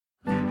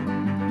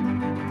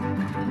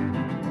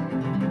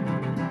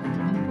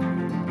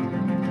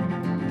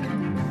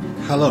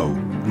Hello,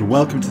 and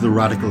welcome to the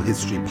Radical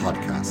History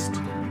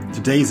Podcast.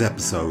 Today's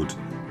episode,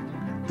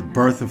 The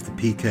Birth of the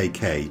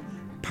PKK,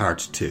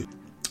 Part 2.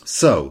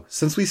 So,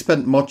 since we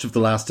spent much of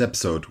the last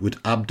episode with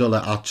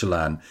Abdullah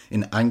Ocalan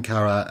in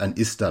Ankara and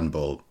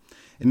Istanbul,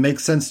 it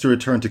makes sense to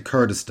return to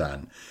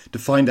Kurdistan to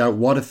find out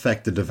what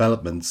effect the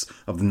developments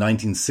of the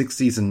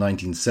 1960s and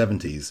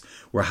 1970s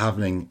were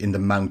having in the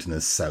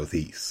mountainous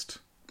southeast.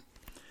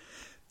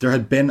 There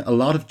had been a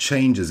lot of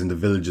changes in the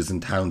villages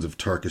and towns of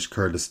Turkish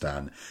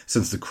Kurdistan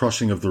since the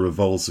crushing of the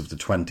revolts of the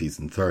 20s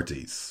and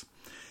 30s.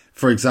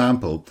 For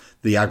example,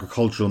 the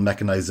agricultural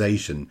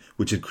mechanisation,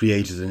 which had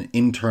created an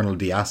internal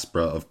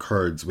diaspora of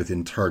Kurds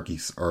within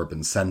Turkey's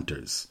urban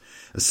centres,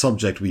 a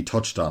subject we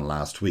touched on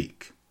last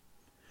week.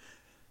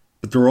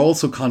 But there were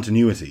also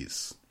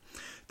continuities.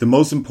 The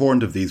most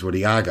important of these were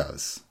the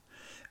Agas,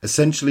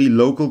 essentially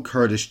local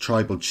Kurdish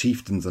tribal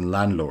chieftains and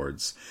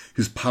landlords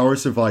whose power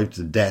survived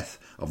the death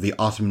of the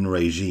Ottoman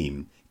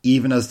regime,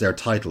 even as their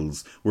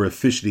titles were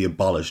officially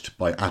abolished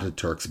by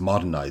Ataturk's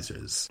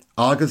modernisers.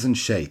 Agas and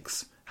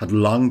sheikhs had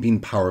long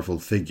been powerful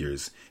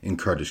figures in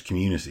Kurdish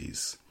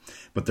communities,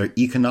 but their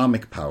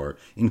economic power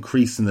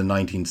increased in the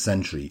 19th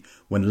century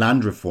when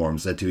land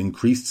reforms led to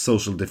increased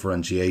social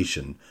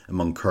differentiation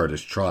among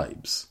Kurdish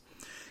tribes.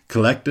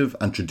 Collective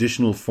and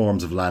traditional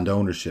forms of land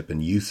ownership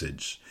and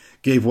usage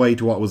gave way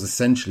to what was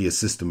essentially a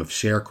system of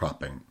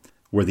sharecropping,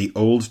 where the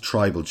old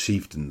tribal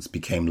chieftains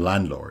became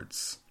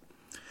landlords.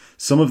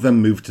 Some of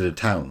them moved to the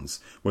towns,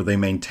 where they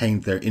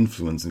maintained their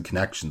influence and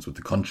connections with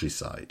the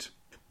countryside.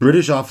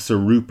 British officer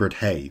Rupert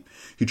Hay,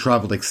 who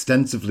travelled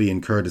extensively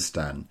in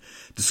Kurdistan,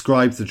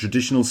 describes the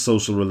traditional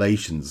social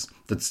relations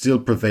that still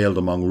prevailed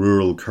among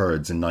rural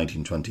Kurds in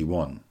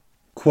 1921.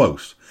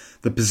 Quote,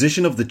 "The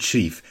position of the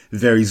chief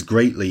varies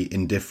greatly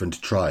in different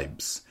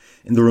tribes.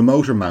 In the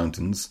remoter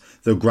mountains,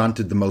 though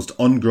granted the most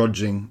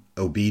ungrudging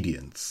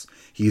obedience,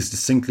 he is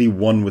distinctly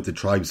one with the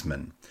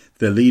tribesmen,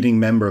 the leading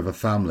member of a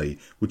family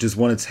which has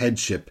won its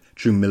headship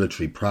through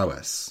military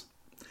prowess.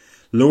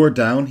 Lower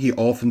down, he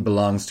often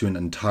belongs to an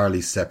entirely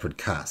separate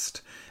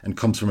caste, and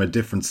comes from a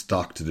different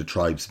stock to the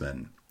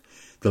tribesmen.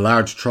 The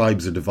large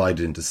tribes are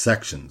divided into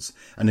sections,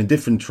 and in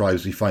different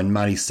tribes we find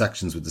many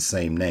sections with the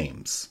same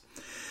names.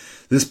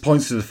 This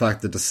points to the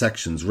fact that the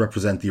sections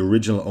represent the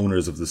original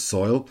owners of the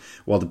soil,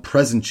 while the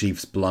present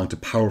chiefs belong to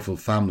powerful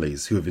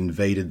families who have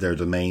invaded their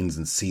domains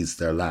and seized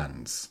their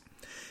lands.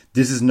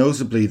 This is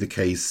notably the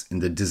case in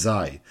the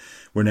Dizai,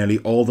 where nearly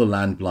all the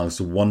land belongs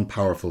to one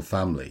powerful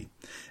family,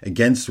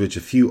 against which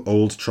a few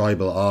old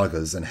tribal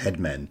agas and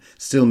headmen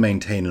still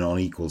maintain an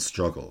unequal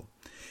struggle.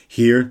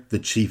 Here, the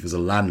chief is a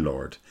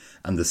landlord,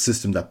 and the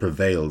system that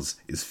prevails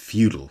is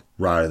feudal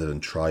rather than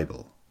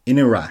tribal. In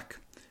Iraq,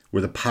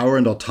 where the power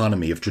and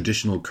autonomy of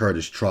traditional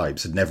Kurdish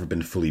tribes had never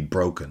been fully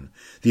broken,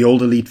 the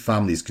old elite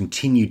families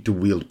continued to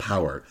wield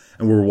power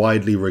and were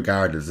widely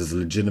regarded as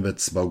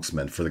legitimate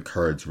spokesmen for the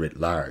Kurds writ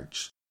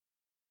large.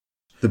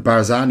 The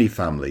Barzani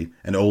family,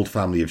 an old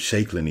family of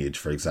sheikh lineage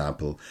for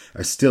example,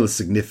 are still a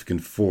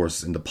significant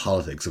force in the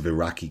politics of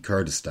Iraqi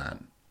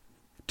Kurdistan.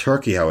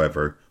 Turkey,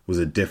 however, was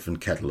a different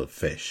kettle of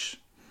fish.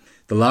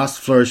 The last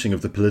flourishing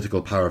of the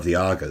political power of the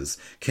Agas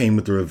came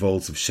with the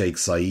revolts of Sheikh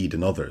Said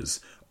and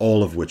others,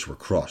 all of which were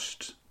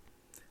crushed.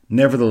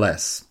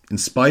 Nevertheless, in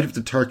spite of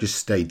the Turkish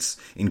state's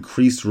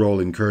increased role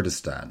in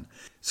Kurdistan,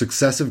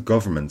 successive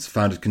governments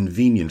found it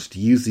convenient to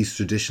use these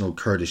traditional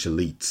Kurdish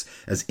elites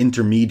as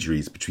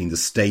intermediaries between the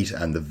state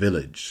and the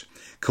village,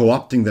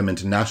 co-opting them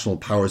into national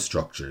power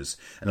structures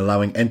and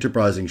allowing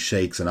enterprising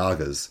sheikhs and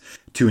agas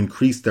to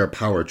increase their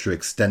power through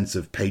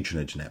extensive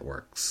patronage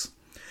networks.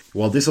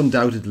 While this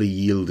undoubtedly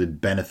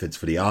yielded benefits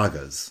for the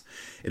agas,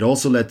 it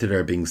also led to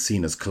their being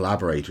seen as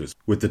collaborators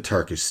with the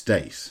Turkish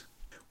state.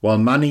 While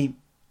many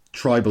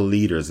tribal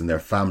leaders and their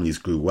families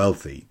grew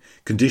wealthy,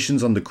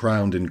 conditions on the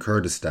ground in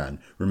Kurdistan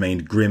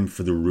remained grim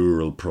for the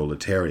rural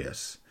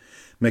proletariat.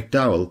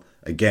 McDowell,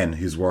 again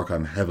whose work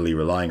I'm heavily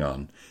relying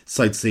on,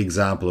 cites the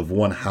example of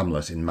one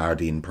hamlet in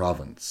Mardin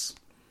province.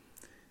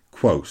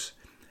 Quote,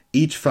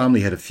 "Each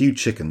family had a few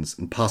chickens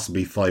and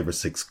possibly 5 or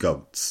 6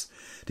 goats.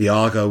 The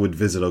Aga would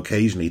visit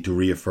occasionally to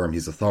reaffirm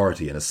his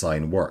authority and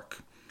assign work.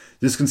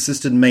 This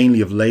consisted mainly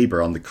of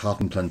labour on the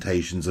cotton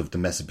plantations of the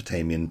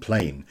Mesopotamian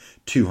plain,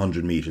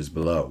 200 metres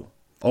below.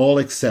 All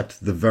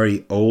except the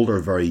very old or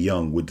very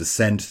young would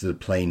descend to the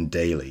plain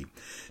daily,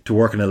 to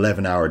work an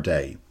 11-hour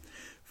day.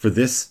 For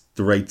this,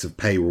 the rates of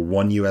pay were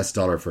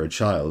 $1 for a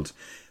child,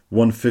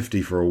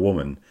 $1.50 for a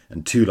woman,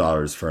 and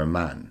 $2 for a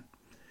man.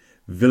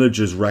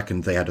 Villagers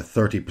reckoned they had a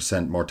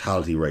 30%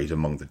 mortality rate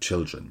among the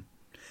children.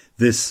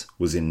 This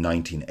was in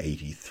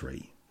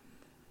 1983.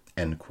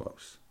 End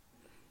quote.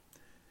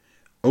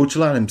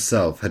 Ocalan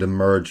himself had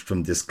emerged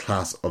from this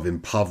class of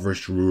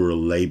impoverished rural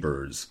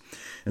labourers,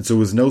 and so it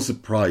was no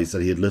surprise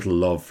that he had little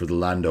love for the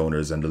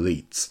landowners and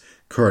elites,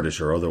 Kurdish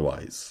or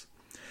otherwise.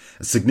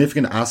 A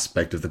significant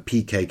aspect of the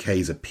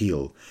PKK's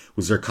appeal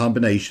was their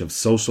combination of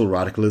social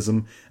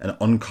radicalism and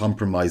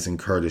uncompromising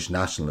Kurdish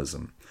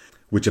nationalism,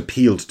 which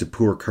appealed to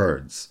poor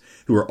Kurds,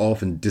 who were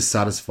often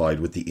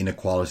dissatisfied with the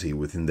inequality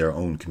within their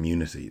own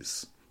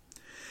communities.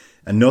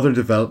 Another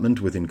development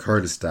within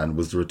Kurdistan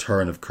was the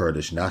return of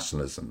Kurdish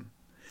nationalism.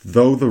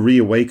 Though the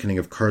reawakening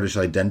of Kurdish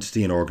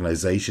identity and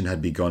organisation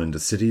had begun in the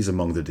cities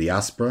among the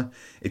diaspora,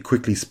 it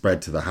quickly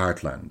spread to the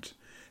heartland.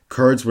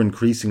 Kurds were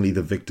increasingly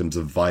the victims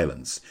of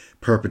violence,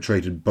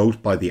 perpetrated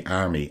both by the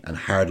army and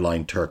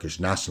hardline Turkish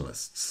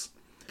nationalists.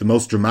 The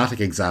most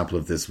dramatic example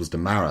of this was the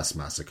Maras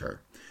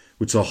massacre,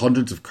 which saw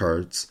hundreds of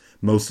Kurds,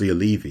 mostly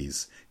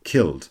Alevis,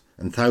 killed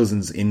and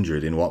thousands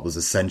injured in what was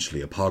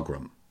essentially a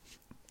pogrom.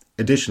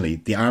 Additionally,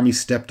 the army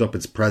stepped up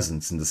its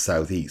presence in the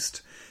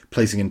southeast,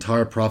 placing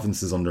entire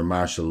provinces under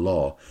martial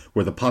law,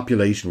 where the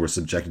population were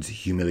subjected to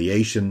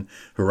humiliation,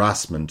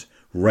 harassment,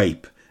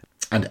 rape,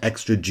 and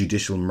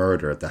extrajudicial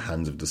murder at the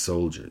hands of the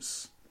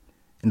soldiers.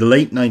 In the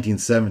late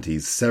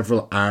 1970s,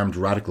 several armed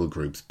radical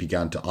groups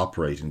began to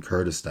operate in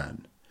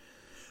Kurdistan.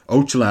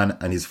 Ocalan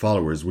and his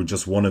followers were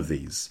just one of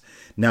these,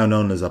 now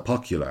known as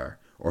Apokular,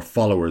 or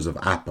followers of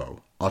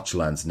Apo,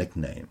 Ocalan's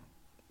nickname.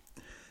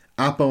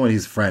 Apo and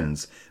his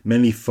friends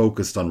mainly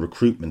focused on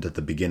recruitment at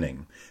the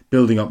beginning,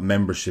 building up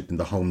membership in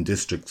the home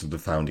districts of the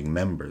founding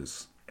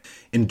members.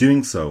 In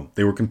doing so,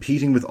 they were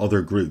competing with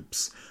other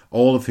groups,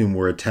 all of whom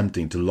were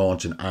attempting to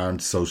launch an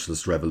armed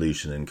socialist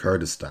revolution in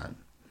Kurdistan.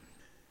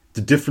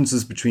 The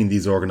differences between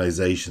these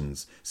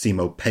organisations seem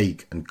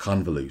opaque and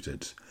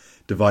convoluted,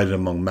 divided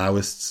among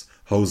Maoists,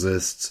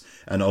 Hoxhists,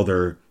 and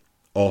other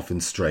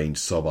often strange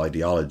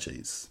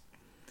sub-ideologies.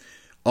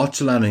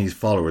 Ocalan and his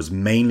followers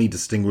mainly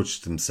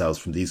distinguished themselves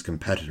from these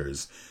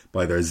competitors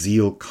by their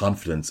zeal,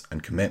 confidence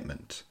and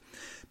commitment,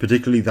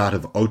 particularly that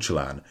of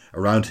Ocalan,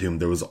 around whom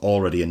there was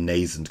already a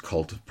nascent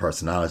cult of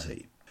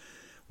personality.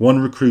 One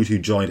recruit who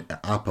joined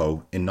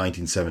Apo in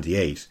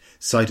 1978,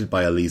 cited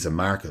by Elisa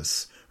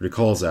Marcus,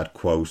 recalls that,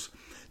 quote,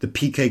 "The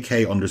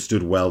PKK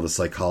understood well the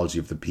psychology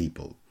of the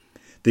people.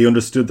 They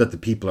understood that the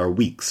people are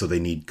weak, so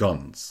they need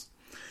guns.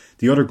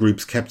 The other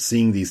groups kept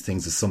seeing these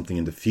things as something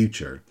in the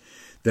future.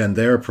 Then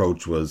their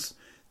approach was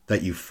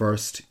that you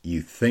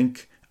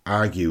think,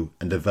 argue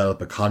and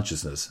develop a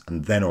consciousness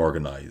and then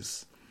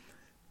organise.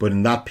 But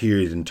in that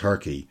period in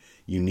Turkey,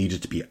 you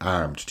needed to be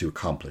armed to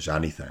accomplish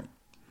anything."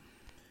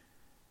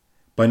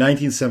 By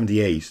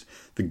 1978,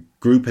 the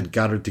group had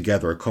gathered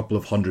together a couple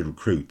of hundred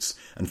recruits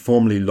and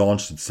formally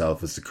launched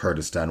itself as the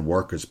Kurdistan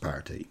Workers'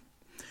 Party.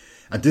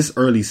 At this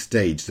early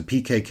stage, the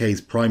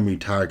PKK's primary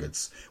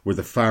targets were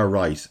the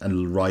far-right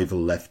and rival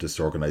leftist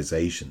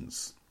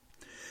organisations.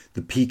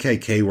 The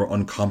PKK were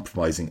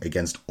uncompromising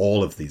against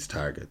all of these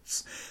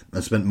targets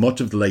and spent much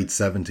of the late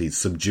 70s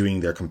subduing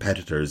their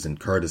competitors in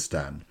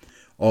Kurdistan,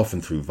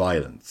 often through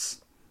violence.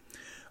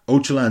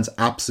 Ocalan's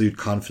absolute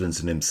confidence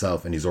in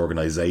himself and his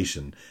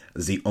organisation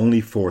as the only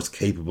force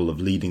capable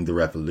of leading the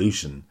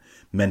revolution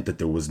meant that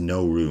there was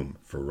no room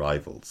for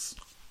rivals.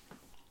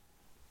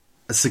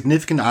 A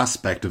significant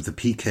aspect of the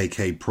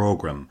PKK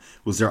programme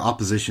was their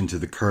opposition to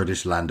the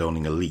Kurdish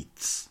landowning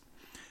elites.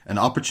 An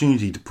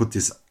opportunity to put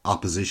this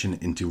opposition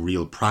into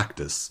real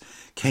practice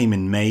came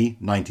in May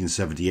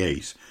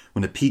 1978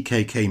 when a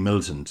PKK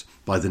militant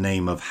by the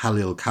name of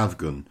Halil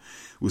Kavgun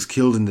was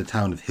killed in the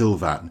town of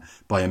Hilvan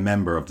by a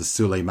member of the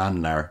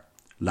Süleymanlar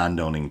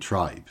landowning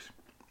tribe.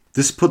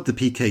 This put the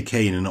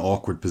PKK in an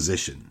awkward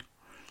position.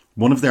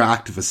 One of their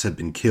activists had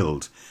been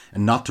killed,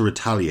 and not to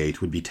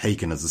retaliate would be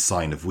taken as a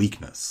sign of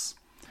weakness.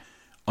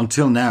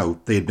 Until now,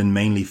 they had been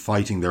mainly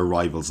fighting their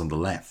rivals on the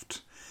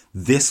left.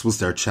 This was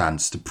their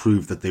chance to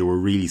prove that they were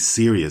really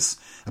serious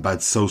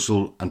about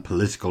social and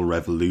political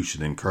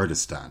revolution in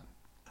Kurdistan.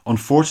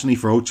 Unfortunately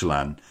for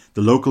Ocalan,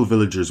 the local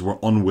villagers were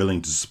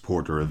unwilling to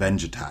support a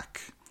revenge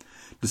attack.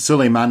 The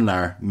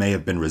Süleymanlar may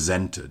have been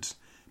resented,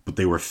 but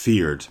they were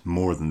feared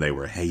more than they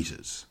were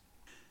hated.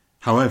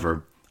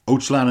 However,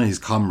 Ocalan and his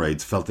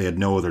comrades felt they had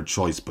no other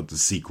choice but to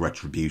seek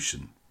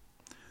retribution.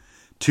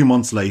 2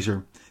 months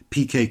later,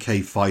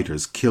 PKK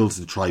fighters killed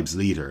the tribe's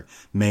leader,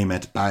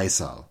 Mehmet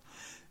Baysal,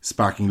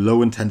 sparking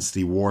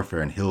low-intensity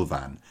warfare in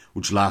Hilvan,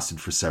 which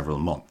lasted for several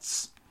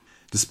months.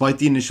 Despite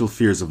the initial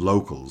fears of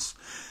locals,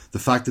 the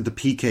fact that the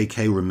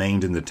PKK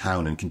remained in the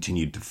town and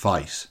continued to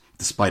fight,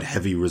 despite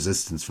heavy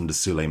resistance from the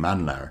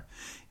Süleymanlar,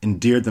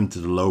 endeared them to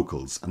the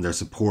locals and their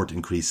support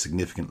increased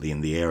significantly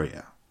in the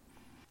area.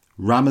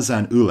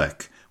 Ramazan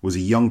Ulek was a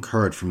young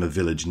Kurd from a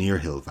village near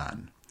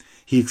Hilvan.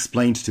 He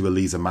explained to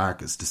Elisa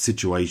Marcus the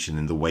situation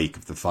in the wake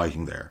of the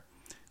fighting there.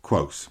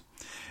 Quote,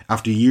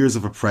 "After years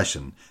of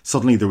oppression,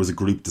 suddenly there was a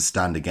group to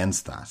stand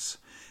against that,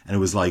 and it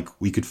was like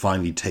we could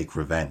finally take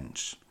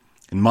revenge.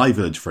 In my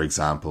village, for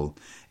example,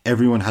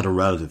 everyone had a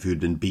relative who had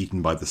been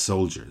beaten by the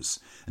soldiers,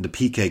 and the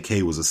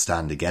PKK was a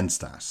stand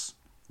against that.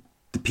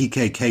 The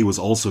PKK was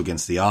also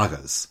against the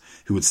Agas,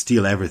 who would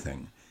steal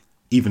everything,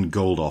 even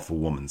gold off a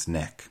woman's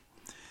neck.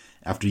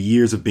 After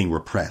years of being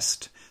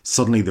repressed,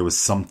 suddenly there was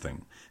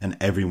something, and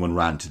everyone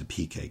ran to the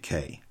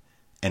PKK."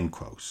 End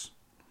quote.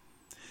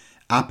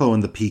 Apo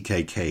and the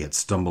PKK had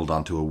stumbled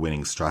onto a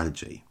winning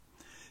strategy.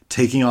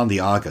 Taking on the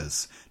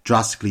Agas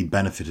drastically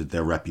benefited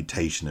their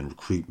reputation and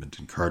recruitment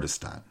in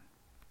Kurdistan.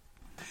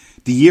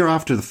 The year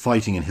after the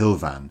fighting in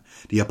Hilvan,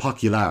 the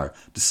Ocalan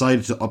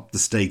decided to up the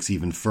stakes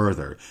even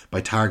further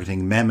by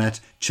targeting Mehmet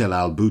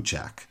Celal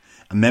Bucak,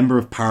 a member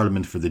of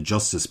parliament for the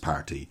Justice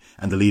Party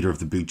and the leader of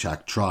the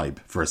Bucak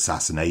tribe, for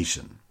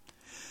assassination.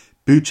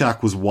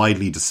 Bucak was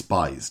widely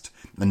despised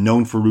and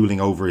known for ruling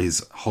over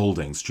his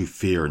holdings through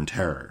fear and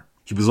terror.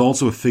 He was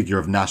also a figure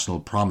of national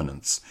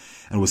prominence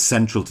and was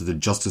central to the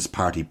Justice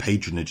Party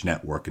patronage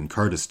network in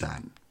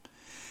Kurdistan.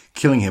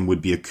 Killing him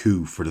would be a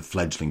coup for the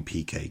fledgling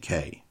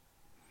PKK.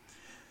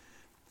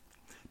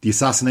 The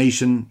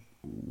assassination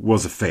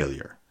was a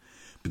failure,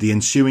 but the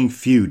ensuing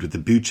feud with the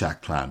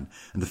Bucak clan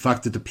and the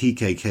fact that the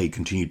PKK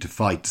continued to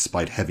fight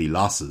despite heavy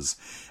losses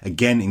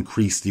again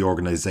increased the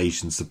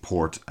organisation's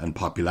support and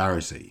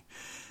popularity,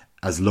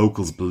 as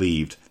locals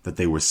believed that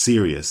they were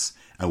serious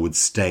and would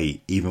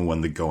stay even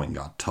when the going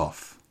got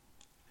tough.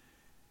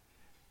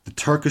 The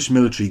Turkish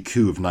military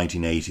coup of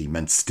 1980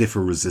 meant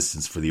stiffer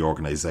resistance for the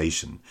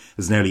organisation,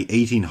 as nearly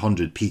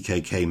 1,800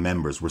 PKK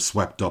members were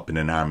swept up in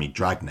an army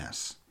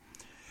dragnet.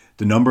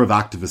 The number of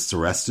activists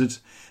arrested,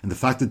 and the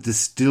fact that this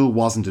still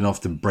wasn't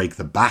enough to break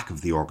the back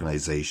of the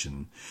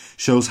organisation,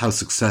 shows how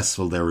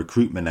successful their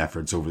recruitment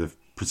efforts over the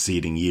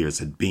preceding years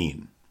had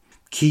been.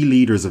 Key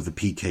leaders of the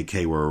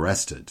PKK were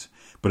arrested,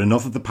 but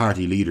enough of the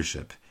party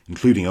leadership,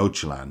 including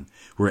Ocalan,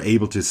 were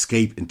able to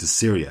escape into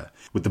Syria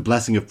with the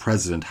blessing of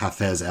President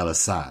Hafez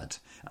al-Assad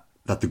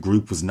that the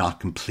group was not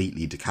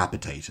completely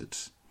decapitated.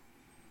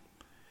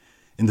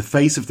 In the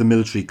face of the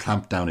military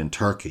clampdown in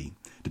Turkey,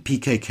 the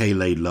PKK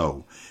laid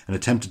low and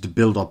attempted to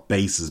build up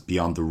bases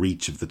beyond the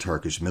reach of the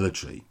Turkish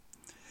military.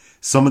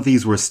 Some of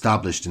these were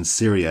established in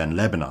Syria and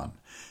Lebanon,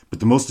 but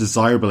the most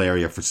desirable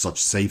area for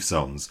such safe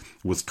zones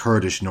was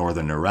Kurdish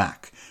northern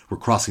Iraq, where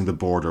crossing the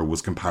border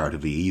was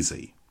comparatively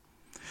easy.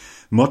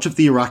 Much of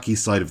the Iraqi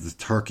side of the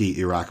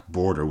Turkey-Iraq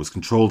border was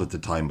controlled at the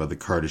time by the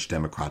Kurdish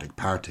Democratic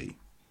Party.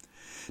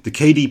 The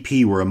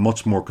KDP were a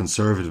much more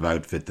conservative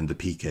outfit than the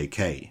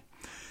PKK.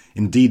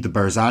 Indeed, the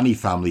Barzani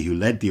family, who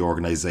led the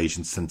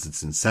organisation since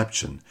its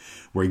inception,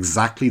 were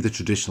exactly the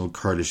traditional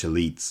Kurdish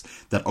elites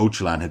that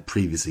Ocalan had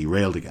previously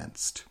railed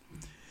against.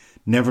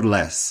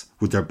 Nevertheless,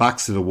 with their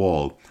backs to the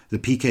wall, the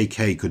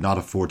PKK could not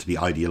afford to be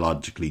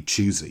ideologically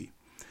choosy.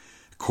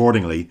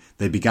 Accordingly,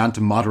 they began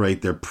to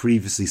moderate their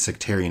previously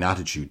sectarian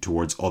attitude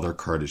towards other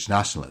Kurdish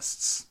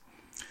nationalists.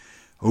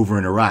 Over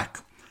in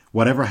Iraq,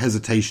 whatever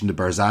hesitation the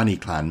Barzani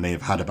clan may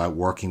have had about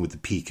working with the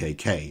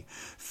PKK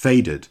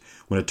faded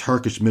when a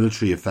Turkish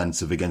military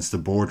offensive against the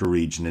border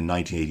region in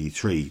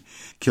 1983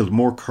 killed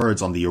more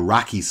Kurds on the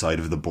Iraqi side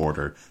of the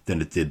border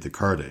than it did the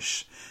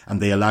Kurdish,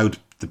 and they allowed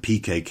the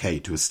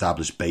PKK to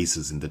establish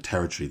bases in the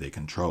territory they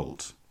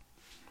controlled.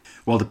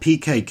 While the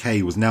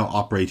PKK was now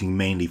operating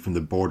mainly from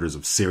the borders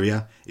of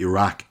Syria,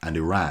 Iraq and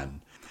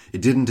Iran,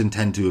 it didn't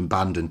intend to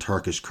abandon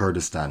Turkish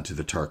Kurdistan to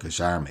the Turkish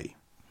army.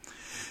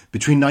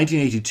 Between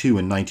 1982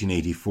 and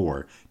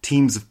 1984,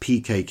 teams of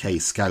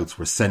PKK scouts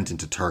were sent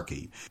into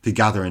Turkey to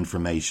gather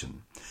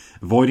information,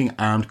 avoiding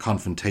armed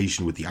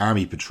confrontation with the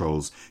army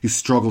patrols who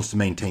struggled to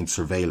maintain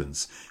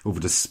surveillance over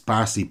the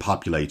sparsely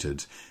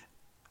populated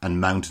and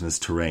mountainous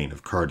terrain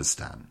of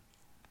Kurdistan.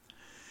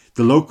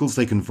 The locals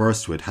they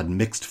conversed with had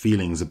mixed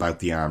feelings about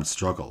the armed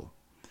struggle.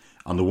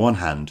 On the one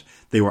hand,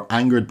 they were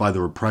angered by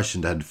the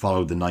repression that had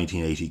followed the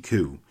 1980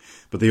 coup,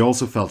 but they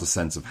also felt a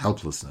sense of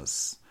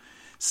helplessness.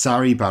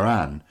 Sari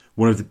Baran,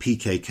 one of the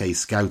PKK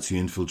scouts who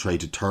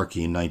infiltrated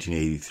Turkey in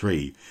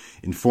 1983,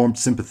 informed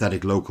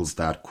sympathetic locals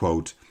that,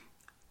 quote,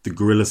 "The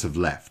guerrillas have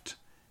left,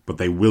 but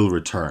they will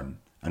return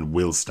and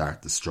will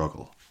start the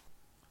struggle."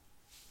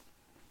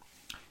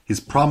 His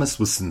promise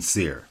was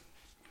sincere.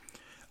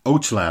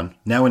 Ocalan,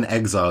 now in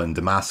exile in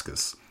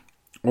Damascus,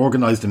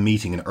 organised a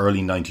meeting in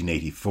early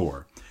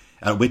 1984,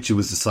 at which it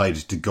was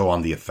decided to go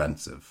on the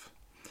offensive.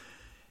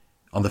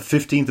 On the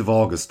 15th of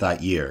August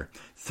that year,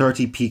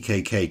 30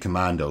 PKK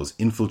commandos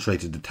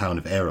infiltrated the town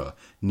of Era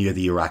near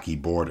the Iraqi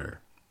border.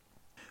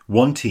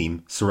 One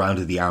team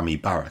surrounded the army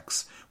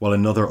barracks, while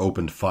another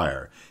opened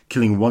fire,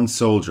 killing one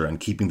soldier and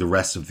keeping the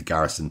rest of the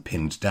garrison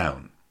pinned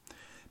down.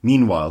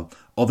 Meanwhile,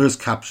 others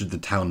captured the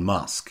town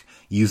mosque,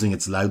 using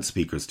its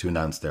loudspeakers to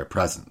announce their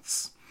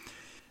presence.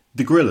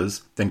 The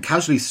guerrillas then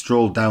casually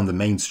strolled down the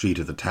main street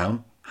of the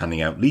town,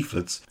 handing out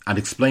leaflets and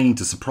explaining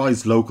to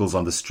surprised locals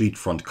on the street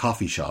front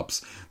coffee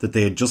shops that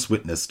they had just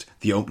witnessed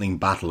the opening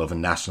battle of a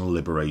national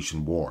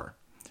liberation war.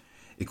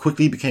 It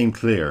quickly became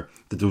clear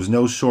that there was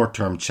no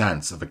short-term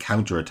chance of a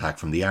counter-attack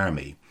from the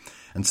army,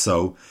 and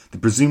so the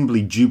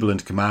presumably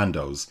jubilant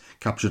commandos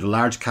captured a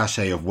large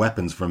cache of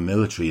weapons from a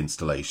military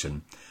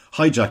installation,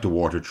 hijacked a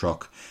water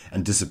truck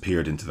and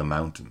disappeared into the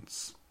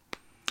mountains.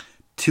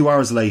 2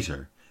 hours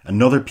later,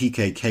 another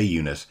PKK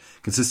unit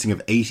consisting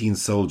of 18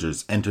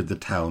 soldiers entered the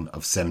town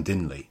of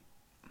Semdinli.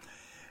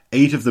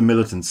 8 of the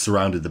militants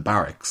surrounded the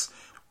barracks,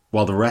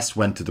 while the rest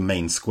went to the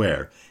main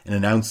square and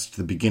announced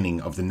the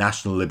beginning of the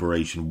National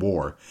Liberation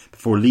War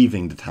before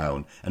leaving the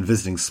town and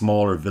visiting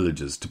smaller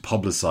villages to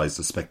publicise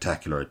the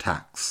spectacular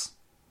attacks.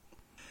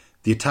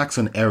 The attacks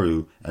on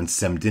Eru and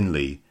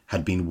Semdinli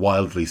had been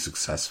wildly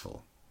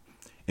successful.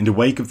 In the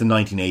wake of the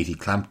 1980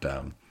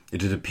 clampdown,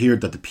 it had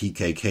appeared that the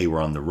PKK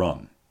were on the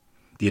run.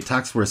 The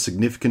attacks were a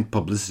significant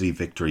publicity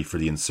victory for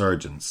the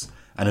insurgents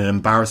and an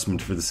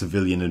embarrassment for the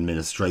civilian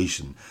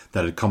administration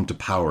that had come to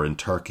power in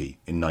Turkey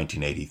in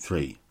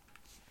 1983.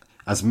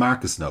 As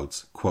Marcus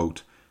notes,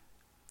 quote,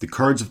 "The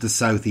Kurds of the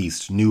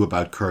southeast knew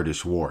about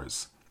Kurdish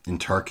wars, in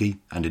Turkey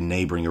and in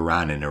neighbouring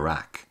Iran and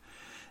Iraq,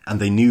 and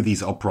they knew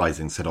these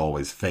uprisings had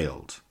always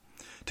failed.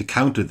 To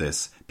counter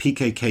this,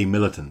 PKK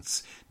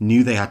militants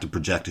knew they had to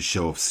project a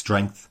show of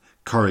strength,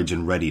 courage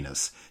and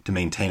readiness to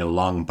maintain a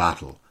long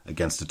battle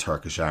against the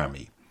Turkish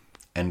army."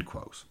 End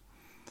quote.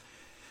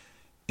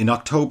 In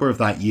October of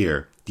that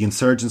year, the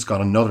insurgents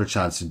got another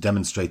chance to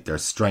demonstrate their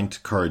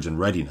strength, courage and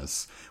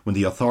readiness when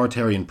the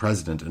authoritarian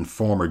president and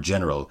former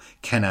general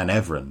Kenan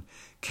Evren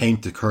came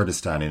to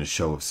Kurdistan in a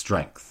show of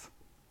strength.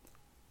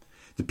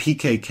 The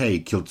PKK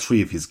killed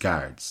 3 of his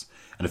guards,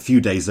 and a few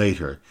days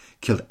later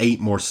killed 8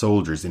 more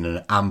soldiers in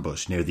an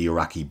ambush near the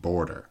Iraqi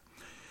border.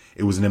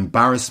 It was an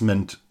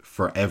embarrassment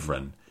for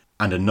Evren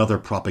and another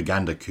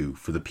propaganda coup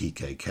for the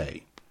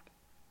PKK.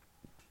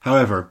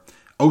 However,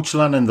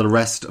 Ocalan and the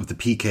rest of the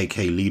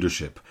PKK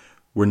leadership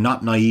were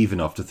not naive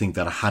enough to think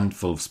that a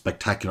handful of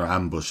spectacular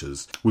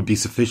ambushes would be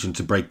sufficient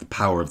to break the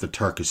power of the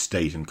Turkish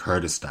state in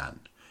Kurdistan.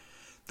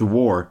 The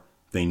war,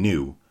 they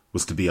knew,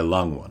 was to be a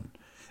long one,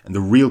 and the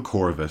real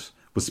core of it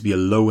was to be a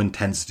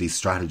low-intensity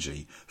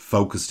strategy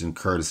focused in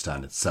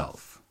Kurdistan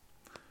itself.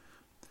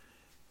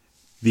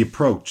 The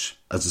approach,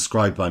 as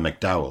described by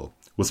McDowell,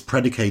 was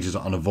predicated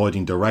on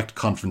avoiding direct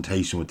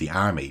confrontation with the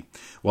army,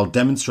 while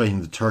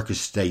demonstrating the Turkish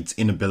state's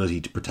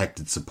inability to protect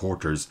its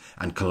supporters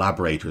and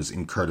collaborators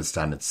in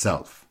Kurdistan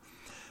itself,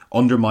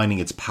 undermining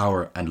its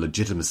power and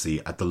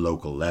legitimacy at the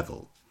local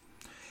level.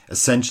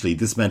 Essentially,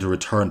 this meant a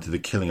return to the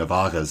killing of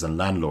aghas and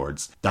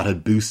landlords that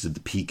had boosted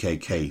the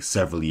PKK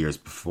several years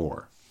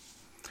before.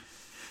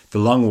 The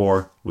Long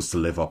War was to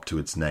live up to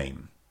its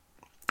name.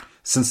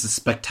 Since the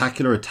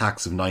spectacular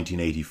attacks of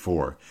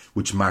 1984,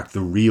 which marked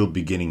the real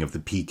beginning of the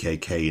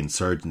PKK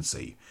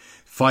insurgency,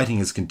 fighting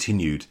has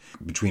continued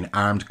between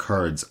armed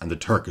Kurds and the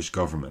Turkish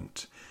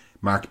government,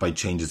 marked by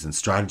changes in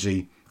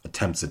strategy,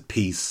 attempts at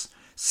peace,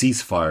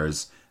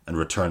 ceasefires, and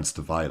returns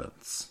to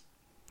violence.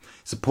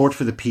 Support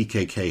for the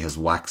PKK has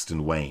waxed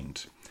and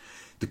waned.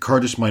 The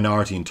Kurdish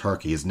minority in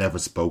Turkey has never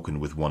spoken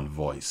with one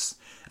voice,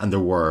 and there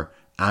were,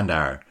 and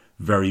are,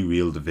 very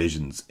real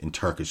divisions in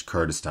Turkish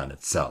Kurdistan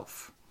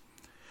itself.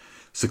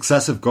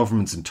 Successive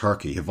governments in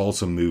Turkey have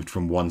also moved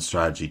from one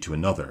strategy to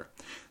another,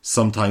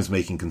 sometimes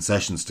making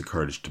concessions to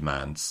Kurdish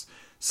demands,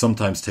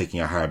 sometimes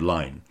taking a hard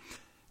line,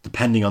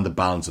 depending on the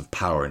balance of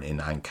power in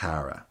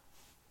Ankara.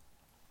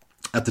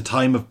 At the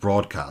time of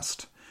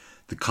broadcast,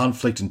 the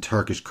conflict in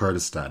Turkish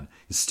Kurdistan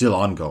is still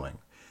ongoing,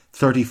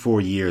 34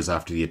 years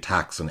after the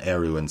attacks on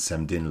Eru and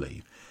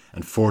Semdinli,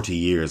 and 40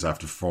 years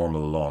after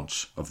formal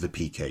launch of the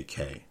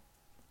PKK.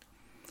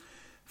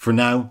 For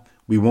now,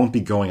 we won't be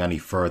going any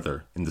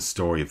further in the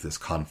story of this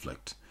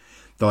conflict,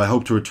 though I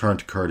hope to return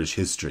to Kurdish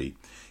history,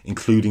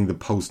 including the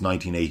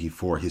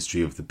post-1984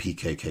 history of the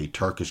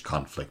PKK-Turkish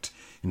conflict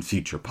in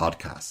future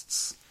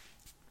podcasts.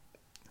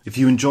 If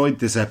you enjoyed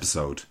this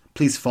episode,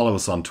 please follow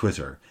us on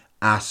Twitter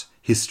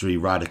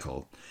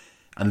 @HistoryRadical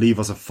and leave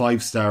us a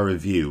 5-star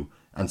review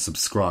and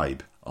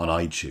subscribe on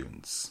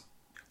iTunes.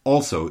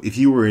 Also, if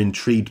you were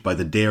intrigued by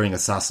the daring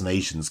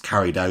assassinations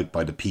carried out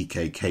by the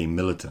PKK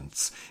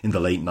militants in the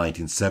late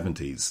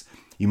 1970s,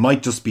 you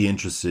might just be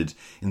interested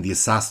in the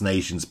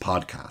Assassinations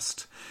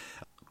podcast,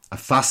 a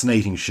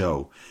fascinating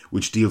show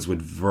which deals with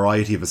a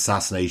variety of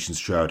assassinations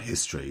throughout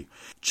history.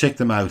 Check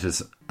them out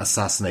at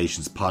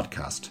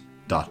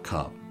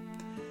assassinationspodcast.com.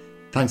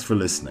 Thanks for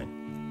listening.